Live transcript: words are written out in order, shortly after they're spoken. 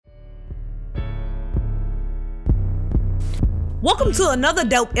Welcome to another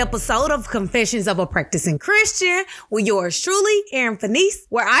dope episode of Confessions of a Practicing Christian with yours truly, Erin Fenice,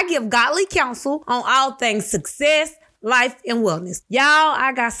 where I give godly counsel on all things success, life, and wellness. Y'all,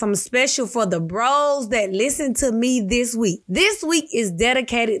 I got some special for the bros that listen to me this week. This week is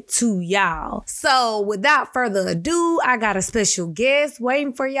dedicated to y'all. So without further ado, I got a special guest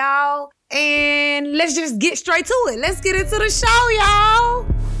waiting for y'all. And let's just get straight to it. Let's get into the show, y'all.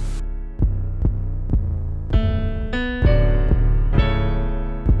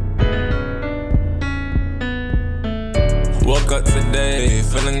 Woke up today,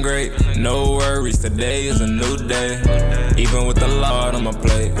 feeling great, no worries, today is a new day. Even with the Lord on my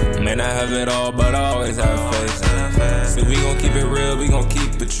plate, may not have it all, but I always have faith. So we gon' keep it real, we gon'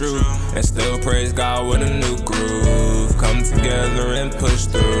 keep it true, and still praise God with a new groove. Come together and push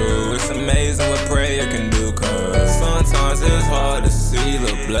through, it's amazing what prayer can do, cause sometimes it's hard to see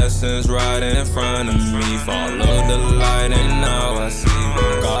the blessings right in front of me. Follow the light and now I see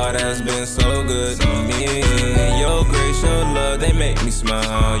God has been so good to me. Your grace, your love, they make me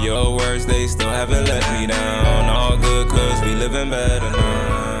smile. Your words, they still haven't let me down. All good cause we living better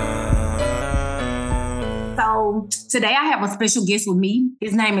now. So today I have a special guest with me.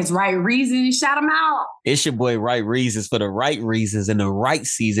 His name is Right Reason. Shout him out. It's your boy Right Reasons for the right reasons in the right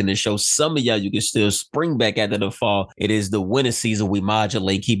season to show some of y'all you can still spring back after the fall. It is the winter season. We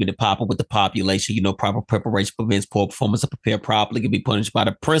modulate, keeping it popping with the population. You know, proper preparation prevents poor performance. To prepare properly can be punished by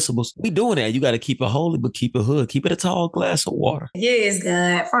the principles. We doing that. You got to keep it holy, but keep it hood. Keep it a tall glass of water. Yes,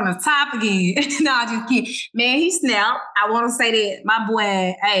 God. From the top again. No, I just kidding. Man, he snapped. I want to say that my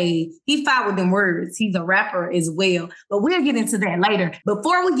boy, hey, he fought with them words. He's a rapper as well. But we'll get into that later.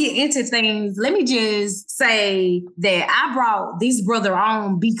 Before we get into things, let me just say that I brought this brother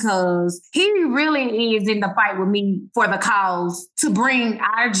on because he really is in the fight with me for the cause to bring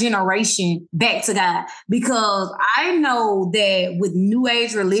our generation back to God. Because I know that with New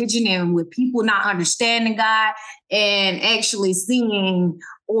Age religion and with people not understanding God and actually seeing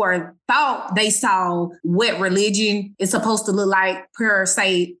or thought they saw what religion is supposed to look like per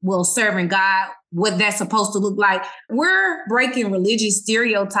se, well, serving God, what that's supposed to look like. We're breaking religious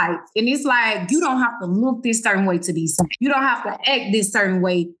stereotypes. And it's like, you don't have to look this certain way to be saved. You don't have to act this certain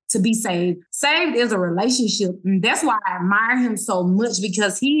way to be saved. Saved is a relationship. And that's why I admire him so much,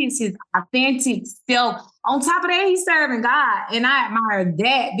 because he is his authentic self. On top of that, he's serving God. And I admire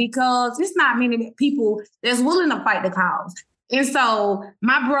that because it's not many people that's willing to fight the cause. And so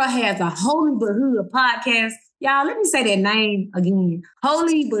my bro has a Holy But Hood podcast. Y'all, let me say that name again.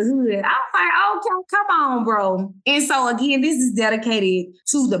 Holy But Hood. I was like, okay, come on, bro. And so again, this is dedicated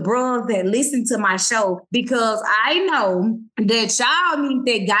to the bros that listen to my show, because I know that y'all need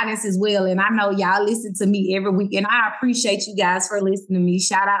that guidance as well. And I know y'all listen to me every week. And I appreciate you guys for listening to me.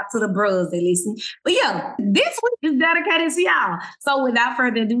 Shout out to the bros that listen. But yeah, this week is dedicated to y'all. So without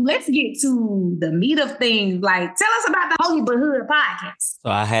further ado, let's get to the meat of things. Like, tell us about the Holy But Hood podcast. So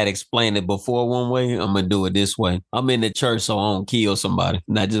I had explained it before one way. I'm going to do it this way. I'm in the church, so I don't kill somebody.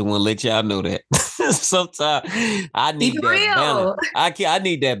 And I just want to let y'all know that. Sometimes I need that balance. I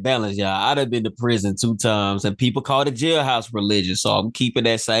need that balance, y'all. I'd have been to prison 2 times, and people call it jailhouse religion. So I'm keeping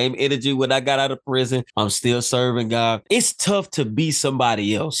that same energy when I got out of prison. I'm still serving God. It's tough to be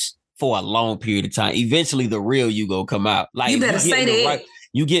somebody else for a long period of time. Eventually, the real you go come out. Like, you better say that.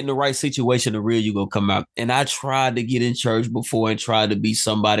 You get in the right situation, the real you gonna come out. And I tried to get in church before and tried to be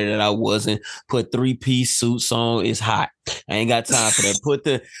somebody that I wasn't. Put 3-piece suits on. It's hot. I ain't got time for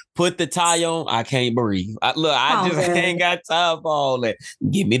that. Put the tie on. I can't breathe. I just ain't got time for all that.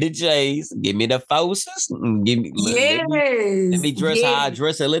 Give me the J's. Give me the forces. Let me dress how I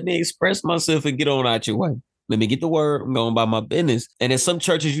dress, and let me express myself and get on out your way. Let me get the word. I'm going by my business. And in some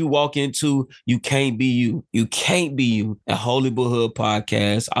churches you walk into, you can't be you. You can't be you. At Holy But Hood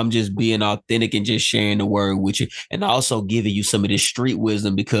podcast, I'm just being authentic and just sharing the word with you. And also giving you some of this street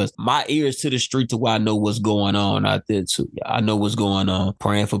wisdom, because my ears to the street to where I know what's going on out there too. I know what's going on.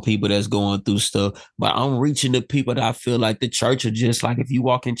 Praying for people that's going through stuff. But I'm reaching the people that I feel like the church are just like, if you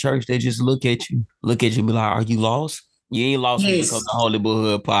walk in church, they just look at you and be like, are you lost? You ain't lost when you come to Holy But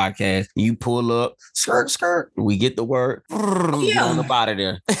Hood podcast. You pull up, skirt. We get the word. Get on up out of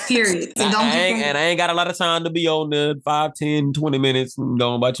there. Period. And I ain't got a lot of time to be on the 5, 10, 20 minutes and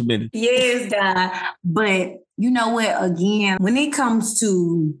going about your business. Yes, God. But you know what, again, when it comes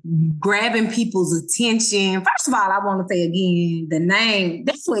to grabbing people's attention, first of all, I want to say again, the name,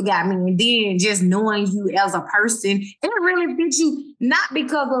 that's what got me. And then just knowing you as a person, it really fits you, not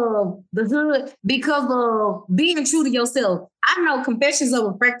because of the hood, because of being true to yourself. I know Confessions of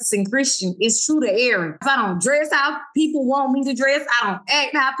a Practicing Christian is true to Aaron. If I don't dress how people want me to dress, I don't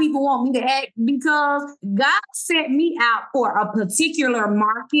act how people want me to act, because God set me out for a particular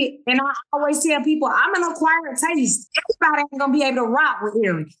market. And I always tell people, I'm an acquired taste. Everybody ain't going to be able to rock with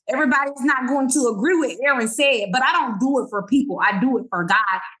Aaron. Everybody's not going to agree with Aaron said, but I don't do it for people. I do it for God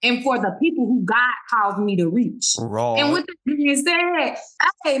and for the people who God calls me to reach. Raw. And with that being said,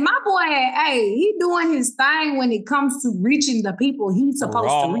 hey, my boy, he doing his thing when it comes to reaching the people he's supposed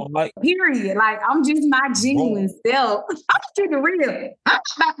to reach. Period. Like, I'm just my genuine self. I'm keeping it real. I'm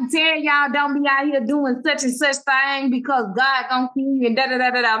about to tell y'all, don't be out here doing such and such thing because God gonna kill you and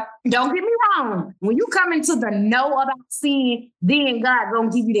da-da-da-da-da. Don't get me wrong. When you come into the know about sin, then God gonna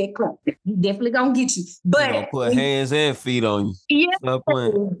give you that cup. He definitely gonna get you. But He gonna put hands and feet on you. Yeah.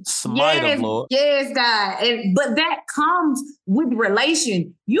 Smite him, Lord. Yes, God. But that comes with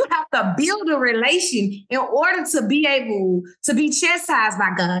relation. You have to build a relation in order to be able to be chastised by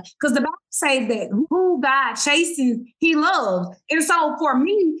God. Because the Bible says that who God chastens, he loves. And so for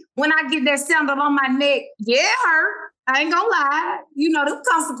me, when I get that sandal on my neck, yeah, it hurt. I ain't gonna lie. You know, the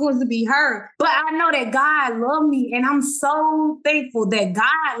consequences be hurt. But I know that God loved me, and I'm so thankful that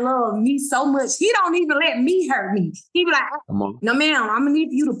God loved me so much. He don't even let me hurt me. He be like, no, ma'am, I'm gonna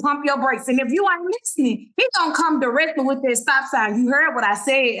need you to pump your brakes. And if you ain't listening, he gonna come directly with that stop sign. You heard what I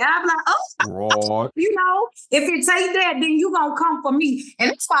said. And I'm like, you know, if it take that, then you gonna come for me. And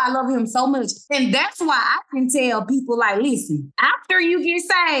that's why I love him so much. And that's why I can tell people, like, listen, after you get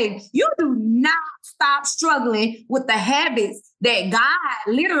saved, you do not stop struggling with the habits that God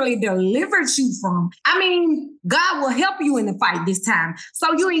literally delivered you from. I mean, God will help you in the fight this time.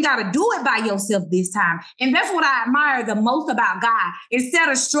 So you ain't got to do it by yourself this time. And that's what I admire the most about God. Instead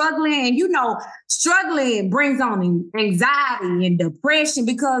of struggling, and you know, struggling brings on anxiety and depression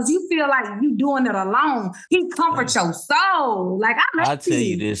because you feel like you doing it alone. He comforts your soul. Like, I'll tell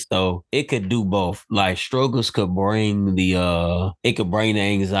you this though, it could do both. Like, struggles could bring the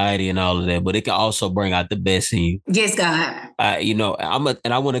anxiety and all of that, but it can also bring out the best in you. Yes, God. You know, I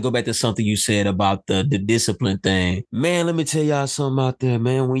want to go back to something you said about the discipline thing. Man, let me tell y'all something out there,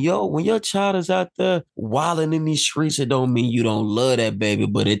 man. When your child is out there wilding in these streets, it don't mean you don't love that baby,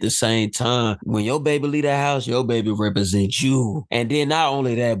 but at the same time, when your baby leave the house, your baby represents you. And then not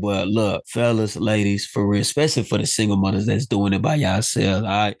only that, but look, fellas, ladies, for real, especially for the single mothers that's doing it by yourselves, all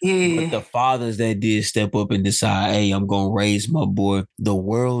right? Yeah. But the fathers that did step up and decide, hey, I'm gonna raise my boy. The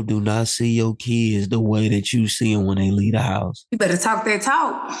world do not see your kids the way that you see them when they leave the house. You better talk that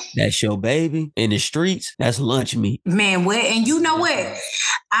talk. That's your baby in the streets. That's lunch meat. Man, what? And you know what?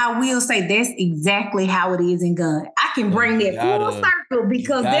 I will say that's exactly how it is in God. I can bring that full circle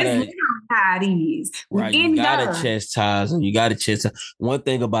because that's literally how it is. Right. You gotta chastise him. You gotta chastise. One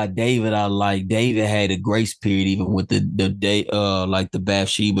thing about David, I like, David had a grace period even with the day like the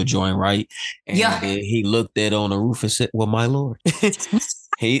Bathsheba joint, right? And he looked at on the roof and said, well, my Lord.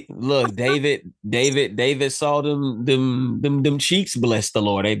 David saw them cheeks, bless the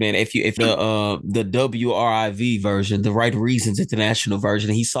Lord. Amen. If the WRIV version, the Right Reasons International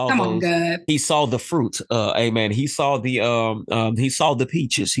version, he saw he saw the fruit. Amen. He saw the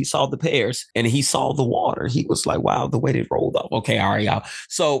peaches, he saw the pears, and he saw the water. He was like, wow, the way they rolled up. Okay, all right, y'all.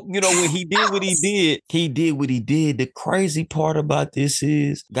 So, you know, when he did what he did. The crazy part about this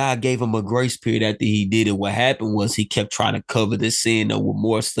is God gave him a grace period after he did it. What happened was he kept trying to cover the sin with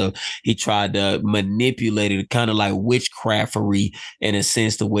more stuff. He tried to manipulate it, kind of like witchcraftery in a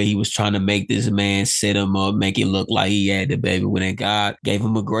sense, the way he was trying to make this man set him up, make it look like he had the baby when God gave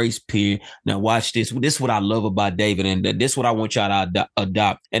him a grace period. Now watch this. This is what I love about David, and this is what I want y'all to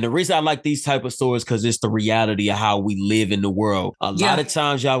adopt. And the reason I like these type of stories, because it's the reality of how we live in the world. A lot of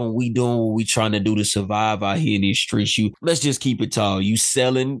times, y'all, when we doing what we trying to do to survive out here in these streets, let's just keep it tall. You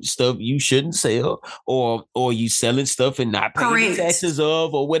selling stuff you shouldn't sell, or you selling stuff and not paying taxes or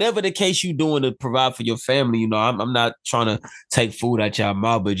whatever the case you doing to provide for your family. You know, I'm not trying to take food out your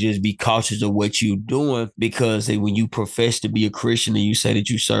mouth, but just be cautious of what you're doing, because when you profess to be a Christian and you say that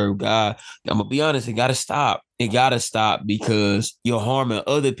you serve God, I'm gonna be honest, it gotta stop. It gotta stop, because you're harming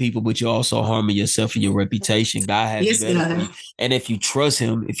other people, but you're also harming yourself and your reputation. God has better for you. And if you trust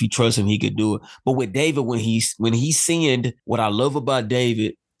him, he could do it. But with David, when he sinned, what I love about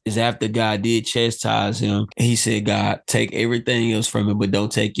David, is after God did chastise him, he said, God, take everything else from me, but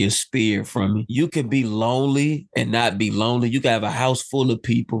don't take your spirit from me. You can be lonely and not be lonely. You can have a house full of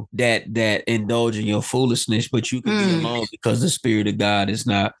people that indulge in your foolishness, but you can be alone because the spirit of God is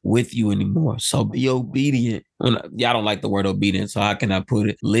not with you anymore. So be obedient. Y'all don't like the word obedience, so how can I put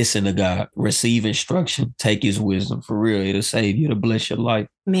it? Listen to God, receive instruction, take his wisdom. For real, it'll save you, to bless your life.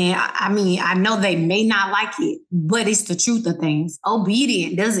 Man, I mean, I know they may not like it, but it's the truth of things.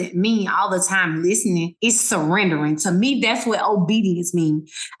 Obedient doesn't mean all the time listening. It's surrendering. To me, that's what obedience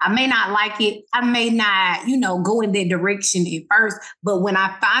means. I may not like it. I may not, go in that direction at first, but when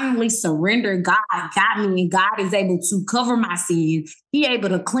I finally surrender, God got me and God is able to cover my sins. He able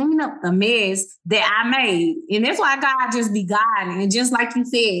to clean up the mess that I made. And that's why God just be God. And just like you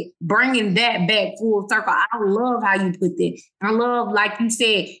said, bringing that back full circle. I love how you put that. I love, like you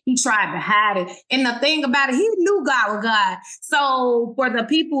said, he tried to hide it. And the thing about it, he knew God was God. So for the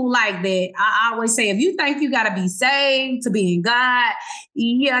people like that, I always say, if you think you got to be saved to be in God,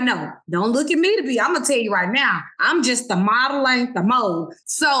 no, don't look at me to be. I'm going to tell you right now, I'm just the model, ain't the mold.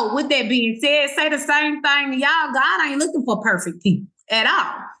 So with that being said, say the same thing to y'all. God ain't looking for perfect people at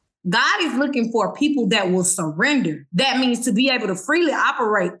all. God is looking for people that will surrender. That means to be able to freely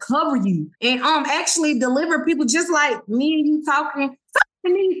operate, cover you, and actually deliver people just like me and you talking.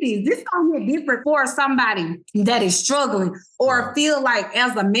 This gonna get different for somebody that is struggling or feel like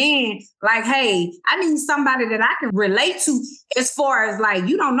as a man, like, hey, I need somebody that I can relate to as far as like,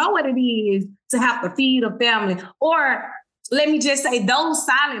 you don't know what it is to have to feed a family, or let me just say those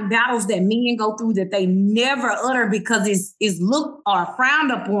silent battles that men go through that they never utter because it's looked or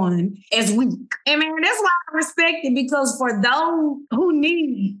frowned upon as weak. And man, that's why I respect it, because for those who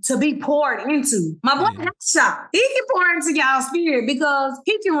need to be poured into, my boy Shop, he can pour into y'all spirit because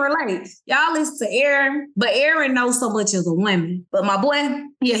he can relate. Y'all listen to Aaron, but Aaron knows so much as a woman. But my boy,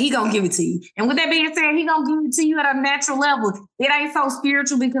 yeah, he gonna give it to you. And with that being said, he gonna give it to you at a natural level. It ain't so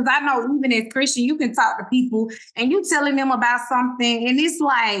spiritual, because I know even as Christian, you can talk to people and you telling them about something and it's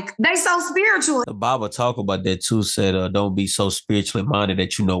like they so spiritual. The Bible talk about that too, said don't be so spiritually minded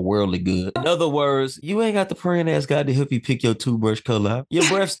that you know worldly good. In other words, you ain't got to pray and ask God to help you pick your toothbrush color out. Your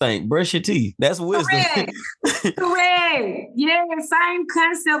breath stink, brush your teeth. That's wisdom. Correct. Yeah, same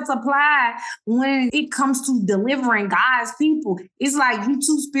concepts apply when it comes to delivering God's people. It's like you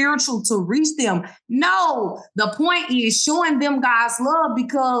too spiritual to reach them. No, the point is showing them God's love,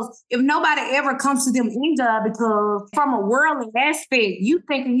 because if nobody ever comes to them in God, because from a worldly aspect, you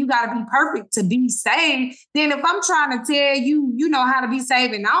thinking you got to be perfect to be saved, then if I'm trying to tell you, you know how to be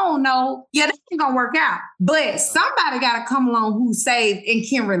saved and I don't know, yeah, that ain't gonna work out. But somebody got to come along who's saved and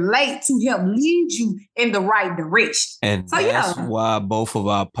can relate to help lead you in the right direction. And so, that's why both of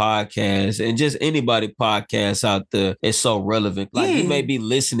our podcasts and just anybody podcast out there is so relevant. Like you may be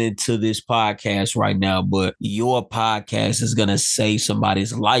listening to this podcast right now, but your podcast is going to save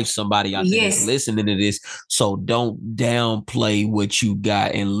somebody's life. Somebody out there is listening to this. So don't downplay what you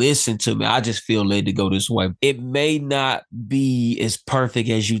got and listen to me. I just feel led to go this way. It may not be as perfect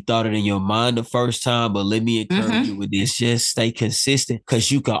as you thought it in your mind the first time, but let me encourage you with this. Just stay consistent,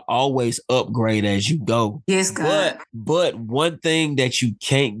 because you can always upgrade as you go. Yes, God. But one thing that you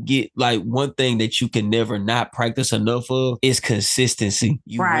can't get, like one thing that you can never not practice enough of is consistency.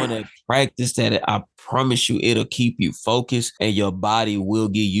 You want to practice that. I promise you, it'll keep you focused and your body will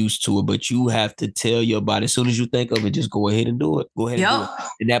get used to it. But you have to tell your body, as soon as you think of it, just go ahead and do it. Go ahead and do it.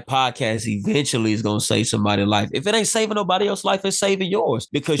 And that podcast eventually is going to save somebody's life. If it ain't saving nobody else's life, it's saving yours,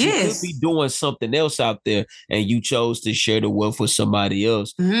 because you could be doing something else out there and you chose to share the wealth with somebody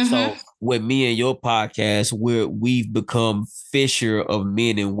else. So with me and your podcast, we've become fisher of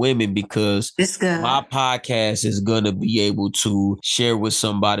men and women, because my podcast is going to be able to share with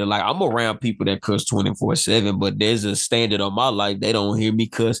somebody. Like, I'm around people that cuss 24/7, but there's a standard on my life. They don't hear me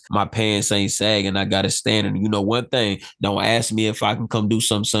cuss. My pants ain't sagging. I got a standard. You know, one thing, don't ask me if I can come do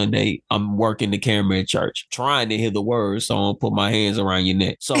some Sunday. I'm working the camera at church, trying to hear the words, so I don't put my hands around your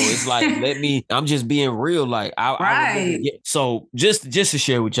neck. So it's like, I'm just being real. Like, so just to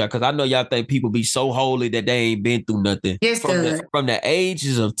share with y'all, because I know y'all think people be so holy that they ain't been through nothing. From the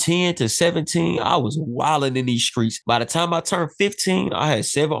ages of 10 to 17, I was wilding in these streets. By the time I turned 15, I had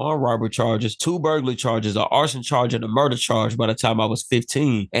 7 armed robbery charges, 2 burglary charges, an arson charge, and a murder charge by the time I was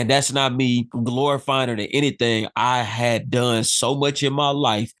 15. And that's not me glorifying it or anything. I had done so much in my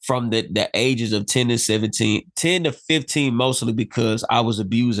life from the ages of 10 to 17, 10 to 15, mostly because I was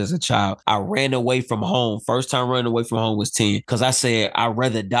abused as a child. I ran away from home. First time running away from home was 10, because I said, I'd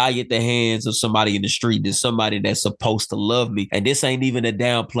rather die at the hands of somebody in the street than somebody that's supposed to love me. And this ain't even a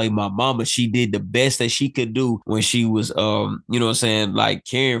downplay my mama. She did the best that she could do when she was, you know what I'm saying, like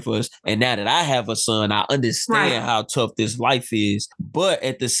caring for us. And now that I have a son, I understand how tough this life is. But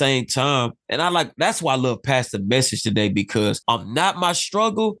at the same time, and that's why I love Pastor Message today, because I'm not my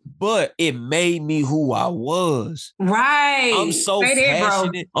struggle, but it made me who I was. Right. I'm so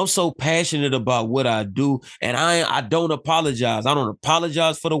passionate. I'm so passionate about what I do. And I don't apologize. I don't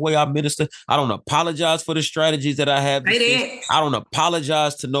apologize for the way I minister. I don't apologize for the strategies that I have. I don't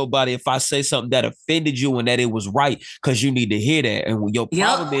apologize to nobody if I say something that offended you and that it was right, because you need to hear that. And when your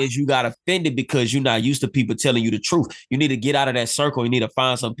problem is you got offended because you're not used to people telling you the truth. You need to get out of that circle. You need to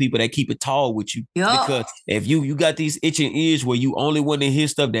find some people that keep it tall with you. Because if you got these itching ears where you only want to hear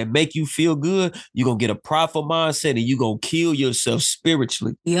stuff that make you feel good, you're going to get a prideful mindset and you're going to kill yourself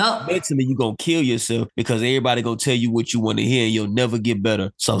spiritually. Mentally, you're going to kill yourself because everybody going to tell you what you want to hear and you'll never get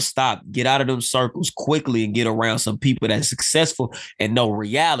better. So stop. Get out of them circles quickly and get around some people that's successful and know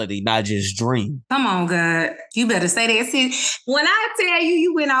reality, not just dream. Come on, God. You better say that. See, when I tell you,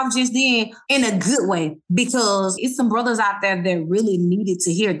 you went off just then in a good way, because it's some brothers out there that really needed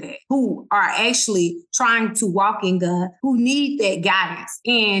to hear that, who are actually trying to walk in God, who need that guidance.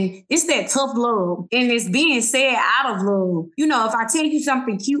 And it's that tough love. And it's being said out of love. You know, if I tell you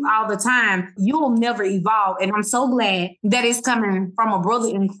something cute all the time, you'll never evolve. And I'm so glad that it's coming from a brother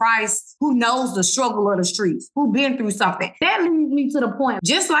in Christ who knows the struggle of the streets, who been through something. That leads me to the point,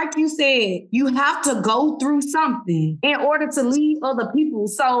 just like you said, you have to go through something in order to lead other people.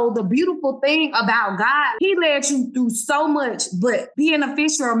 So the beautiful thing about God, he led you through so much, but being a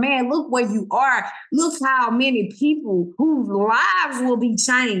fisher, man, look where you are. Look how many people whose lives will be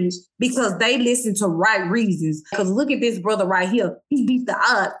changed because they listen to right reasons. Because look at this brother right here. He beat the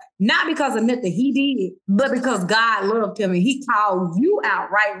odds. Not because of nothing he did, but because God loved him and he called you out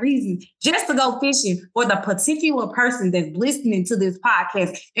right reasons just to go fishing for the particular person that's listening to this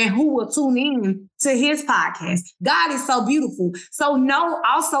podcast and who will tune in to his podcast. God is so beautiful. So know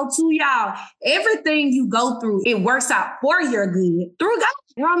also to y'all, everything you go through, it works out for your good through God.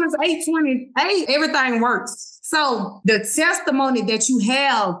 Romans 8:28, everything works. So the testimony that you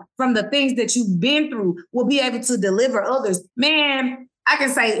have from the things that you've been through will be able to deliver others. Man, I can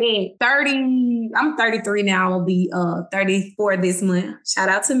say 30, I'm 33 now. I'll be 34 this month. Shout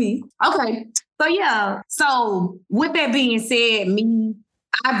out to me. Okay. So yeah. So with that being said,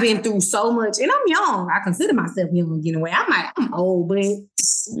 I've been through so much and I'm young. I consider myself young in a way. I'm old, but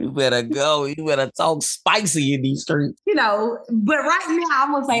you better go. You better talk spicy in these streets. You know, but right now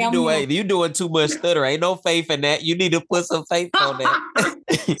I'm gonna say you doing too much stutter. Ain't no faith in that. You need to put some faith on that.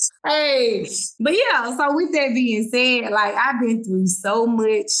 Hey, but yeah, so with that being said, like I've been through so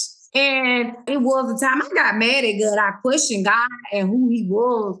much. And it was a time I got mad at God. I questioned God and who he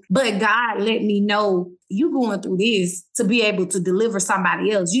was. But God let me know you going through this to be able to deliver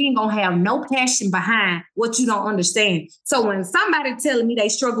somebody else. You ain't going to have no passion behind what you don't understand. So when somebody telling me they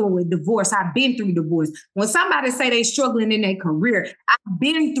struggling with divorce, I've been through divorce. When somebody say they struggling in their career, I've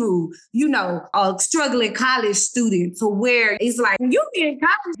been through, a struggling college student to where it's like, you be in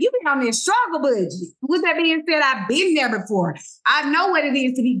college, you be on this struggle budget. With that being said, I've been there before. I know what it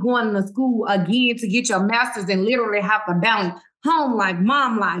is to be going to school again to get your master's and literally have to balance home life,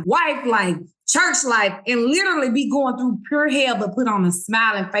 mom life, wife life, church life, and literally be going through pure hell, but put on a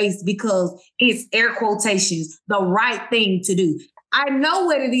smiling face because it's air quotations, the right thing to do. I know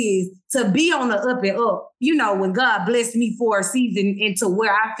what it is to be on the up and up. When God blessed me for a season into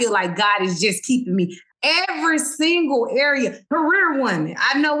where I feel like God is just keeping me. Every single area, career woman.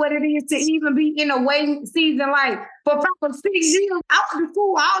 I know what it is to even be in a waiting season like for 6 years. I was in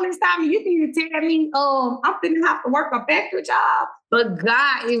school all this time. And you need to tell me I'm finna have to work a factory job. But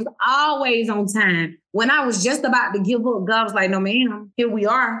God is always on time. When I was just about to give up, God was like, no, ma'am, here we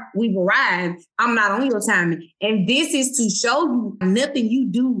are. We've arrived. I'm not on your timing. And this is to show you nothing you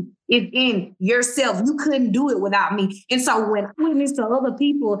do is in yourself. You couldn't do it without me. And so when I witness to other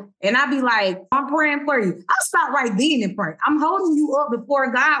people and I be like, I'm praying for you, I'll stop right then and pray. I'm holding you up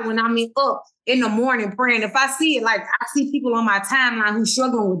before God when I'm up in the morning praying. If I see it, like I see people on my timeline who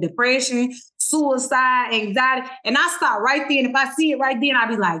struggling with depression, suicide, anxiety, and I stop right then. If I see it right then, I'll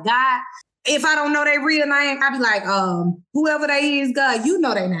be like, God, if I don't know their real name, I'll be like, whoever they is, God, you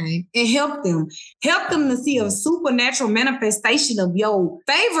know their name, and help them. Help them to see a supernatural manifestation of your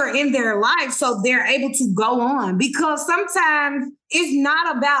favor in their life so they're able to go on. Because sometimes it's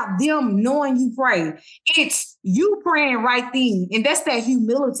not about them knowing you pray. It's you praying right then. And that's that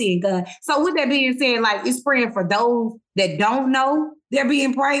humility in God. So with that being said, like it's praying for those that don't know, they're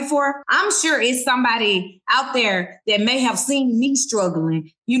being prayed for, I'm sure it's somebody out there that may have seen me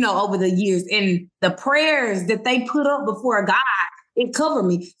struggling, over the years, and the prayers that they put up before God, it covered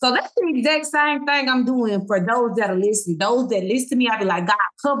me. So that's the exact same thing I'm doing for those that are listening. Those that listen to me, I be like, God,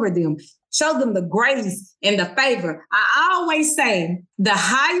 cover them. Show them the grace and the favor. I always say the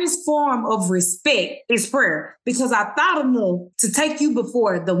highest form of respect is prayer, because I thought enough to take you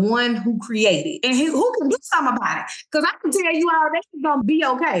before the one who created and who can do something about it. Because I can tell you all that it's going to be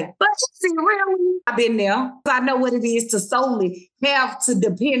okay. But see, really, I've been there. I know what it is to solely have to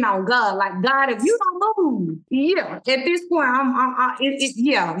depend on God. Like, God, if you don't move, at this point,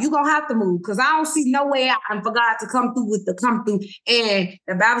 you're going to have to move, because I don't see no way out and for God to come through. And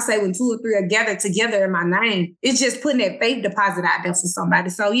the Bible say when 2 or 3 are gathered together in my name, it's just putting that faith deposit out there for somebody.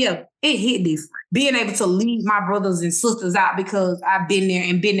 So it hit different. Being able to lead my brothers and sisters out, because I've been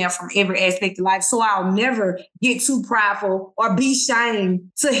there from every aspect of life. So I'll never get too prideful or be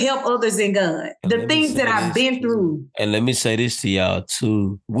ashamed to help others in God. The things that I've been through. And let me say this to y'all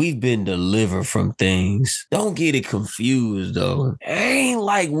too. We've been delivered from things. Don't get it confused though. It ain't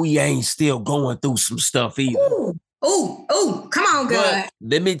like we ain't still going through some stuff either. Ooh, come on, God. But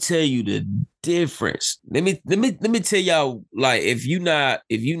let me tell you the difference. Let me tell y'all, like, if you not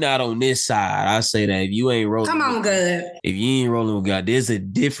on this side, I say that if you ain't rolling, come on, God. If you ain't rolling with God, there's a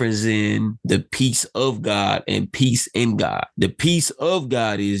difference in the peace of God and peace in God. The peace of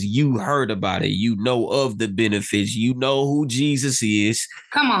God is you heard about it, you know of the benefits, you know who Jesus is.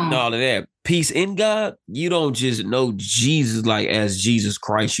 Come on, and all of that. Peace in God, you don't just know Jesus like as Jesus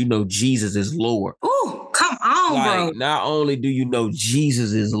Christ, you know Jesus is Lord. Ooh, come on, bro. Not only do you know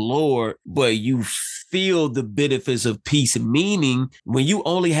Jesus is Lord, but you feel the benefits of peace. Meaning, when you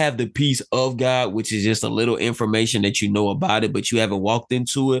only have the peace of God, which is just a little information that you know about it, but you haven't walked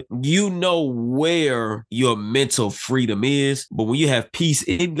into it, you know where your mental freedom is. But when you have peace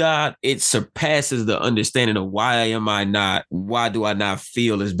in God, it surpasses the understanding of why do I not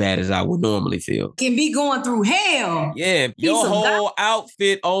feel as bad as I would normally feel. Can be going through hell. Yeah, your whole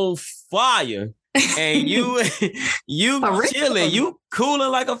outfit on fire. And you chilling, you cooling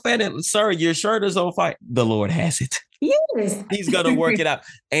like a fan. Sir, your shirt is on fire. The Lord has it. Yes. He's going to work it out.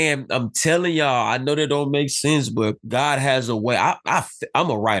 And I'm telling y'all, I know that don't make sense, but God has a way. I'm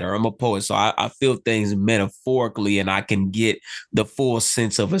a writer. I'm a poet. So I feel things metaphorically, and I can get the full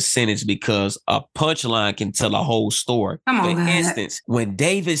sense of a sentence, because a punchline can tell a whole story. Come on, for instance, when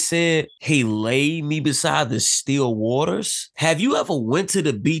David said he laid me beside the still waters, have you ever went to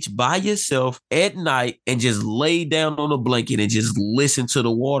the beach by yourself at night and just laid down on a blanket and just listened to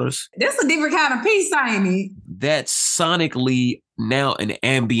the waters? That's a different kind of peace, ain't it? That's sonically now an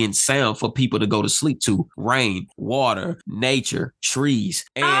ambient sound for people to go to sleep to. Rain, water, nature, trees.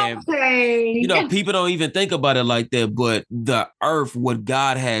 And, people don't even think about it like that, but the earth, what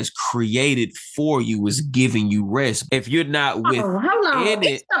God has created for you, is giving you rest. If you're not with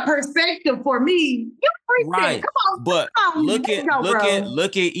it's a perspective for me. Right. But look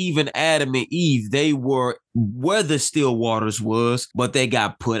at even Adam and Eve. They were where the still waters was, but they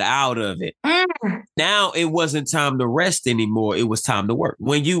got put out of it. Now it wasn't time to rest anymore. It was time to work.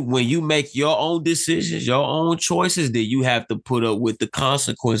 When you make your own decisions, your own choices, then you have to put up with the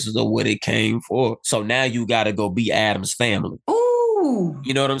consequences of what it came for. So now you got to go be Adam's family.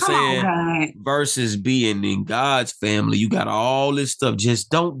 You know what I'm saying? Versus being in God's family, you got all this stuff.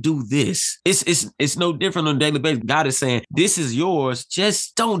 Just don't do this. It's no different on a daily basis. God is saying, this is yours.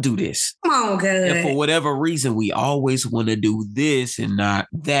 Just don't do this. Come on, God. And for whatever reason, we always want to do this and not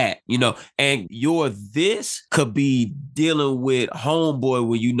that, and your this could be dealing with homeboy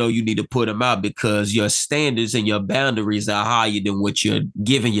where you need to put him out because your standards and your boundaries are higher than what you're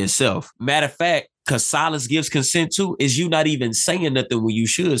giving yourself. Matter of fact, because silence gives consent to is you not even saying nothing when you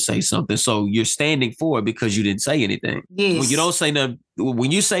should say something. So you're standing for it because you didn't say anything. Yes. When you don't say nothing,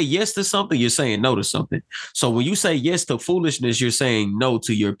 when you say yes to something, you're saying no to something. So when you say yes to foolishness, you're saying no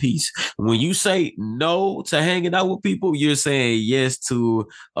to your peace. When you say no to hanging out with people, you're saying yes to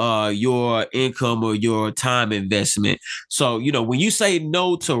your income or your time investment. So, when you say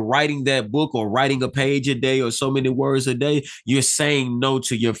no to writing that book or writing a page a day or so many words a day, you're saying no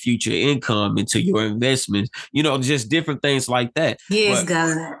to your future income and to your investments, just different things like that. Yes,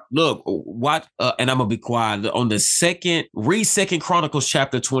 God. Look, and I'm going to be quiet. On the Second Chronicles Chronicles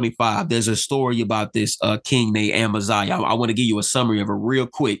chapter 25. There's a story about this king named Amaziah. I want to give you a summary of it real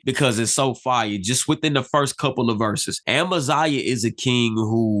quick because it's so fire. Just within the first couple of verses, Amaziah is a king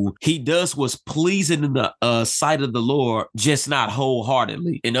who he does what's pleasing in the sight of the Lord, just not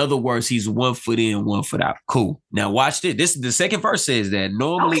wholeheartedly. In other words, he's 1 foot in, 1 foot out. Cool. Now watch this. This is the second verse says that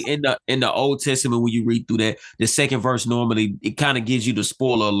normally in the Old Testament, when you read through that, the second verse normally it kind of gives you the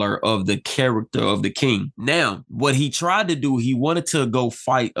spoiler alert of the character of the king. Now, what he tried to do, he wanted to go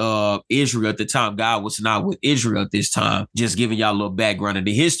fight Israel at the time. God was not with Israel at this time. Just giving y'all a little background of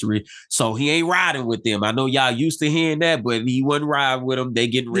the history. So he ain't riding with them. I know y'all used to hearing that, but he wasn't riding with them. They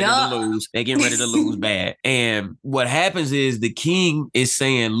getting ready to lose. They getting ready to lose bad. And what happens is the king is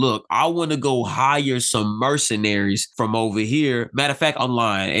saying, look, I want to go hire some mercenaries from over here. Matter of fact, I'm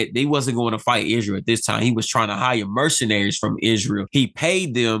lying. They wasn't going to fight Israel at this time. He was trying to hire mercenaries from Israel. He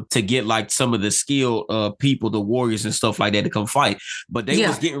paid them to get like some of the skilled people, the warriors and stuff like that to come fight. But they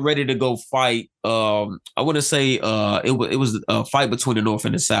was getting ready to go fight. I want to say it was a fight between the North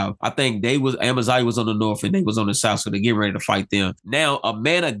and the South. I think Amaziah was on the North and they was on the South, so they're getting ready to fight them. Now, a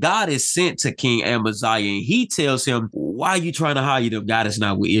man of God is sent to King Amaziah and he tells him, why are you trying to hire them? God is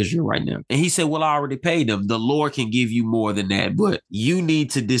not with Israel right now. And he said, well, I already paid them. The Lord can give you more than that, but you need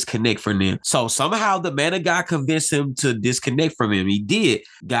to disconnect from them. So somehow the man of God convinced him to disconnect from him. He did.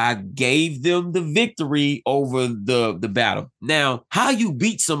 God gave them the victory over the battle. Now, how you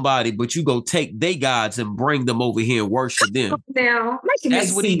beat somebody, but you go take their gods and bring them over here and worship them. Now,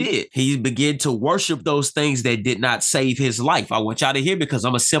 that's what he did. He began to worship those things that did not save his life. I want y'all to hear because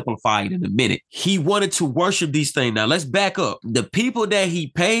I'm going to simplify it in a minute. He wanted to worship these things. Now, let's back up. The people that he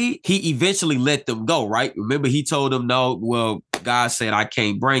paid, he eventually let them go, right? Remember, he told them, no, well, God said, I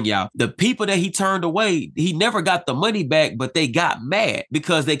can't bring y'all. The people that he turned away, he never got the money back, but they got mad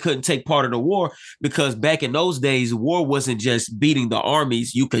because they couldn't take part of the war. Because back in those days, war wasn't just beating the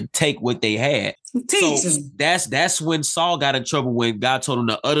armies. You could take what they had. So that's when Saul got in trouble when God told him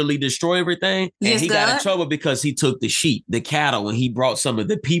to utterly destroy everything. And he got in trouble because he took the sheep, the cattle, and he brought some of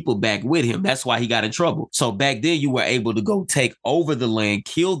the people back with him. That's why he got in trouble. So back then you were able to go take over the land,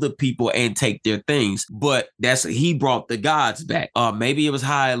 kill the people and take their things. But he brought the gods back. Maybe it was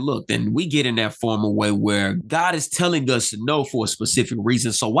how it looked. And we get in that formal way where God is telling us no for a specific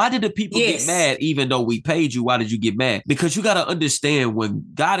reason. So why did the people get mad even though we paid you? Why did you get mad? Because you got to understand when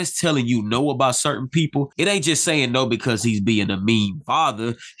God is telling you no about certain people, it ain't just saying no because he's being a mean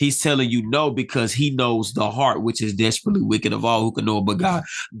father. He's telling you no because he knows the heart, which is desperately wicked of all who can know but God.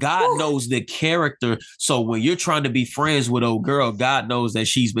 God knows the character. So when you're trying to be friends with old girl, God knows that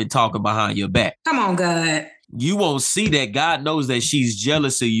she's been talking behind your back. Come on, God. You won't see that. God knows that she's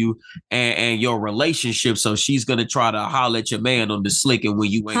jealous of you and your relationship. So she's going to try to holler at your man on the slick and when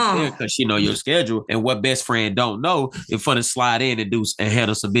you ain't there because she know your schedule. And what best friend don't know if for to slide in and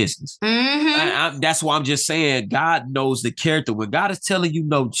handle some business. Mm-hmm. That's why I'm just saying God knows the character. When God is telling you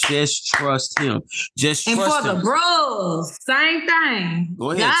no, just trust him. Just trust him. And for the bros, same thing.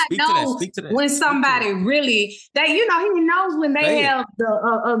 Go ahead. God Speak to that. When somebody really, he knows when they have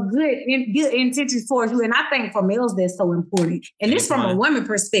a good intentions towards you. And I think for males, that's so important. And this from a woman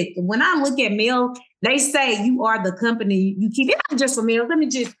perspective. When I look at males, they say you are the company you keep. It's not just for males. Let me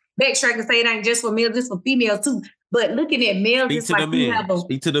just backtrack and say it ain't just for males, it's for females too. But looking at males, it's like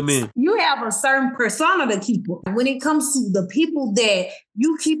speak to the men. You have a certain persona to keep. When it comes to the people that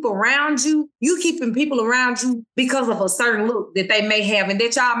you keep around you, you keeping people around you because of a certain look that they may have and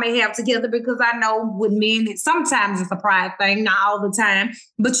that y'all may have together. Because I know with men, sometimes it's a pride thing, not all the time.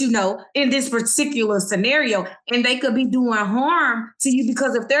 But in this particular scenario, and they could be doing harm to you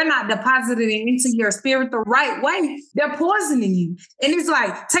because if they're not depositing into your spirit the right way, they're poisoning you. And it's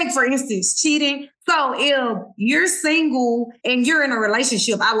like, take for instance, cheating. So if you're single and you're in a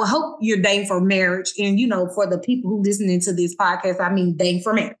relationship, I will hope you're dating for marriage. And, for the people who listening to this podcast, I mean dating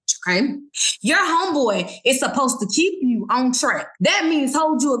for marriage, okay? Your homeboy is supposed to keep you on track. That means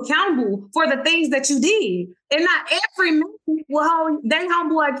hold you accountable for the things that you did. And not every man will hold their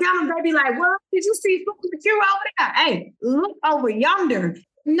homeboy accountable. They be like, well, did you see something cute over there? Hey, look over yonder.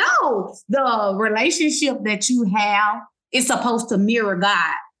 No, the relationship that you have is supposed to mirror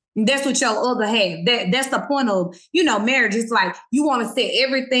God. That's what your other half. That's the point of, marriage. It's like you want to set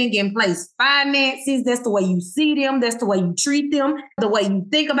everything in place. Finances, that's the way you see them. That's the way you treat them. The way you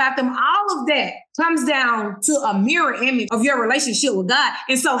think about them. All of that comes down to a mirror image of your relationship with God.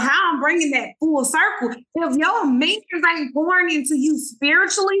 And so how I'm bringing that full circle, if your mans ain't pouring into you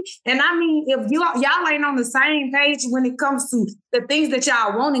spiritually, and I mean, if y'all ain't on the same page when it comes to the things that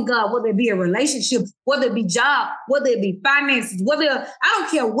y'all want in God, whether it be a relationship, whether it be job, whether it be finances, I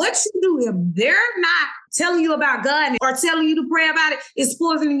don't care what you do, if they're not telling you about God or telling you to pray about it is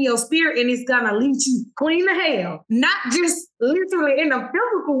poisoning your spirit, and it's gonna lead you clean to hell. Not just literally in the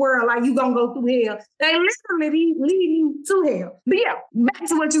physical world, like you gonna go through hell. They literally be leading you to hell. But yeah, back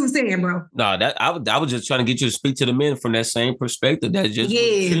to what you were saying, bro. No, I was just trying to get you to speak to the men from that same perspective. That's just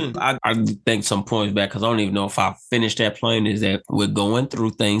I think some points back, because I don't even know if I finished that plane, is that we're going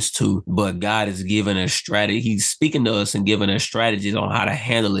through things too, but God is giving us strategy. He's speaking to us and giving us strategies on how to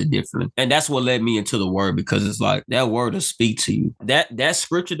handle it differently. And that's what led me into the word, because it's like that word will speak to you. That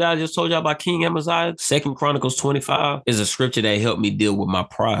scripture that I just told you about King Amaziah, 2 Chronicles 25, is a scripture that helped me deal with my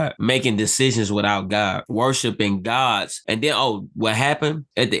pride, making decisions without God, worshiping gods. And then, what happened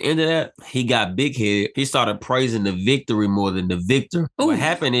at the end of that? He got big head. He started praising the victory more than the victor. Ooh. What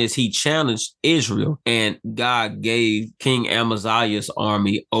happened is he challenged Israel, and God gave King Amaziah's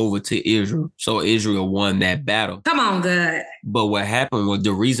army over to Israel. So Israel won that battle. Come on, God. But what happened was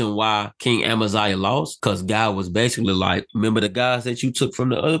the reason why King Amaziah lost, because God was basically like, remember the guys that you took from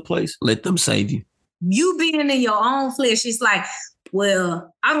the other place? Let them save you. You being in your own flesh, it's like,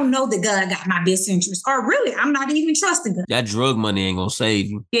 well, I don't know that God got my best interest. Or really, I'm not even trusting God. That drug money ain't gonna save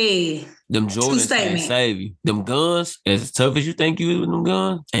you. Yeah. Them Jordans ain't save you. Them guns, as tough as you think you is with them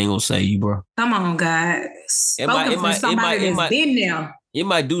guns, ain't gonna save you, bro. Come on, God. Spoken from somebody that's been there. It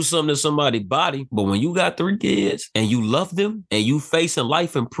might do something to somebody's body, but when you got 3 kids and you love them and you facing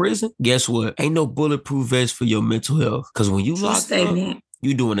life in prison, guess what? Ain't no bulletproof vest for your mental health. Because when you locked up,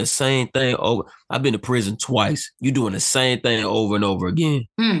 you doing the same thing over. I've been to prison twice. You doing the same thing over and over again.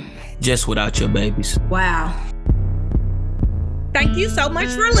 Just without your babies. Wow. Thank you so much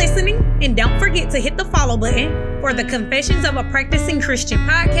for listening. And don't forget to hit the follow button for the Confessions of a Practicing Christian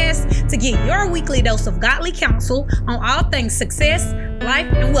podcast to get your weekly dose of godly counsel on all things success, life,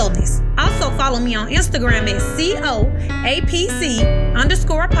 and wellness. Also follow me on Instagram at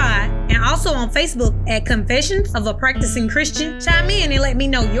COAPC_pod and also on Facebook at Confessions of a Practicing Christian. Chime in and let me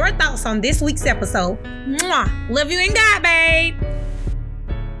know your thoughts on this week's episode. Mwah! Love you in God, babe.